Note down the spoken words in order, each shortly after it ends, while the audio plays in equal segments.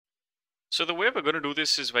So the way we're going to do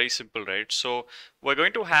this is very simple, right? So we're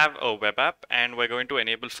going to have a web app and we're going to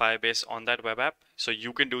enable Firebase on that web app. So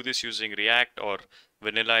you can do this using React or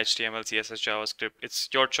vanilla HTML, CSS, JavaScript. It's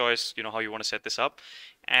your choice, how you want to set this up.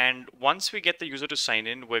 And once we get the user to sign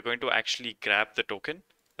in, we're going to actually grab the token,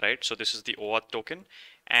 right? So this is the OAuth token.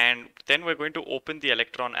 And then we're going to open the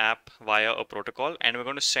Electron app via a protocol and we're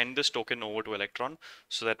going to send this token over to Electron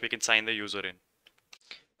so that we can sign the user in.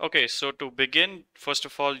 Okay, so to begin, first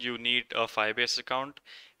of all, you need a Firebase account,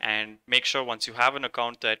 and make sure once you have an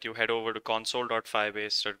account that you head over to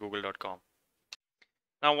console.firebase.google.com.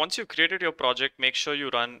 Now, once you've created your project, make sure you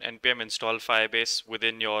run npm install Firebase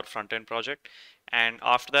within your front-end project. And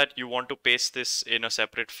after that, you want to paste this in a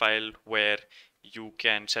separate file where you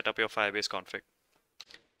can set up your Firebase config.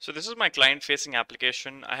 So this is my client-facing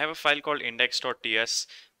application. I have a file called index.ts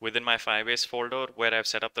within my Firebase folder where I've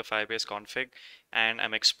set up the Firebase config, and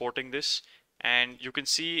I'm exporting this. And you can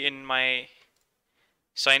see in my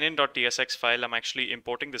signin.tsx file, I'm actually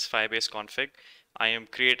importing this Firebase config. I am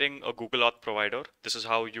creating a Google Auth provider. This is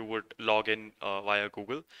how you would log in via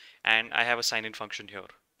Google. And I have a sign-in function here.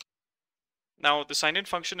 Now the sign in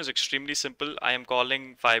function is extremely simple. I am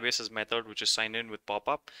calling Firebase's method, which is sign in with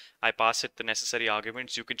pop-up. I pass it the necessary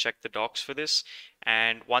arguments. You can check the docs for this.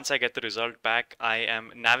 And once I get the result back, I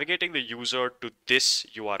am navigating the user to this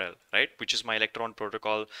URL, right? Which is my Electron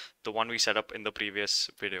protocol, the one we set up in the previous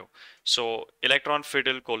video. So electron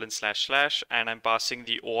fiddle : / and I'm passing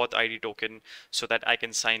the OAuth ID token so that I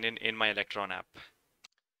can sign in my Electron app.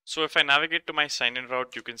 So if I navigate to my sign in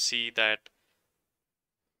route, you can see that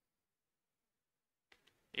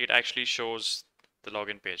it actually shows the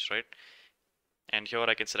login page, right? And here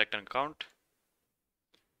I can select an account.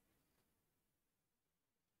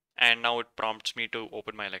 And now it prompts me to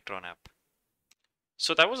open my Electron app.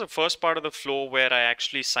 So that was the first part of the flow where I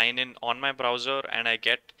actually sign in on my browser and I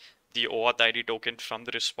get the OAuth ID token from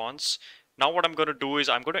the response. Now what I'm going to do is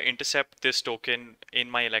I'm going to intercept this token in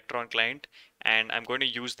my Electron client, and I'm going to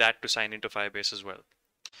use that to sign into Firebase as well.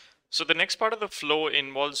 So the next part of the flow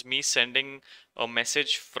involves me sending a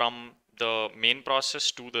message from the main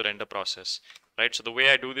process to the render process, right? So the way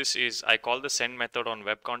I do this is I call the send method on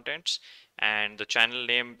web contents, and the channel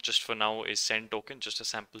name just for now is send token, just a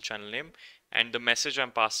sample channel name, and the message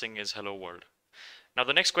I'm passing is hello world. Now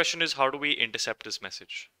the next question is, how do we intercept this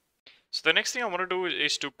message? So the next thing I want to do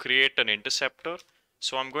is to create an interceptor.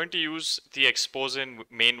 So I'm going to use the expose in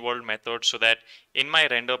main world method so that in my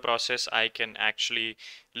render process, I can actually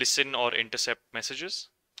listen or intercept messages.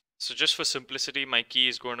 So just for simplicity, my key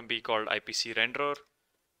is going to be called IPC renderer.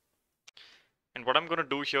 And what I'm going to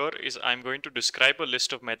do here is I'm going to describe a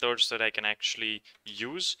list of methods that I can actually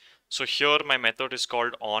use. So here my method is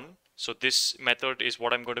called on. So this method is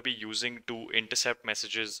what I'm going to be using to intercept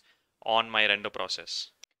messages on my render process.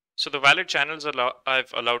 So the valid channels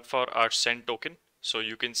I've allowed for are send token. So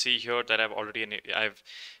you can see here that I've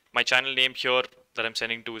my channel name here that I'm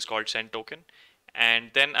sending to is called send token.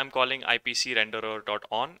 And then I'm calling IPC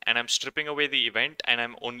renderer.on, and I'm stripping away the event and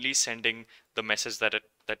I'm only sending the message that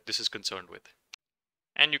this is concerned with.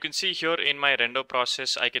 And you can see here in my render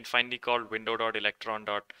process, I can finally call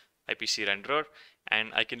window.electron.ipc renderer,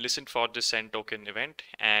 and I can listen for the send token event,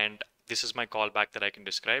 and this is my callback that I can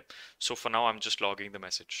describe. So for now, I'm just logging the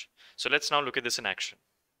message. So let's now look at this in action.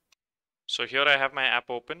 So here I have my app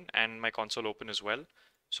open and my console open as well.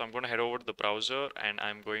 So I'm going to head over to the browser and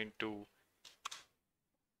I'm going to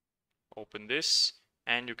open this,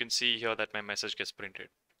 and you can see here that my message gets printed.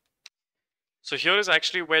 So here is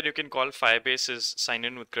actually where you can call Firebase's sign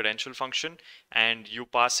in with credential function, and you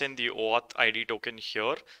pass in the OAuth ID token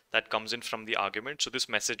here that comes in from the argument. So this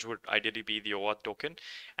message would ideally be the OAuth token.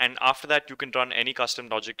 And after that, you can run any custom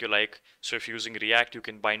logic you like. So if you're using React, you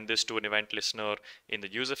can bind this to an event listener in the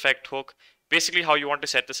useEffect hook. Basically, how you want to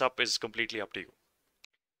set this up is completely up to you.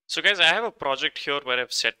 So guys, I have a project here where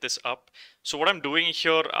I've set this up. So what I'm doing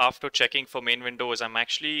here after checking for main window is I'm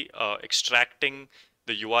actually extracting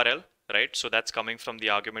the URL. Right, so that's coming from the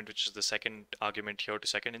argument, which is the second argument here to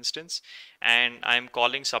second instance, and I'm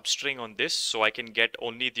calling substring on this so I can get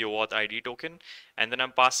only the OAuth ID token, and then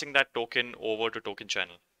I'm passing that token over to token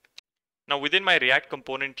channel. Now within my React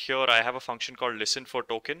component here, I have a function called listen for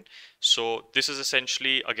token. So this is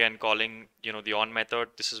essentially again calling the on method.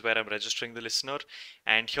 This is where I'm registering the listener,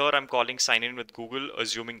 and here I'm calling sign in with Google,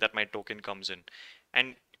 assuming that my token comes in.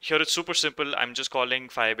 And here it's super simple. I'm just calling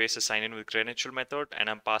Firebase's sign in with credential method, and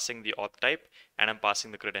I'm passing the auth type, and I'm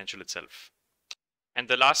passing the credential itself. And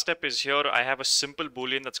the last step is here I have a simple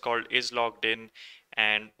boolean that's called is logged in,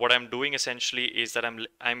 and what I'm doing essentially is that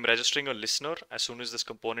I'm registering a listener as soon as this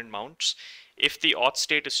component mounts. If the auth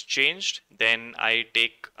state is changed, then I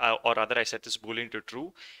take, or rather I set this boolean to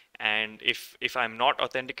true. And if I'm not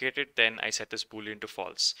authenticated, then I set this boolean to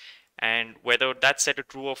false. And whether that's set to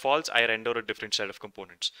true or false, I render a different set of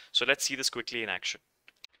components. So let's see this quickly in action.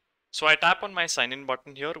 So I tap on my sign in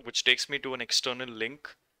button here, which takes me to an external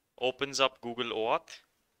link, opens up Google OAuth.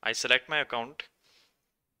 I select my account.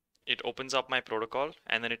 It opens up my protocol,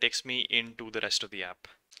 and then it takes me into the rest of the app.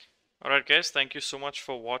 Alright guys, thank you so much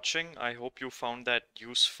for watching. I hope you found that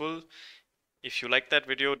useful. If you like that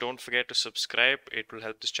video, don't forget to subscribe. It will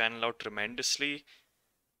help this channel out tremendously.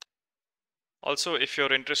 Also, if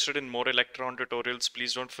you're interested in more Electron tutorials,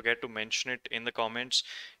 please don't forget to mention it in the comments.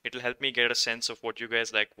 It'll help me get a sense of what you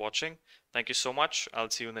guys like watching. Thank you so much. I'll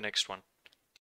see you in the next one.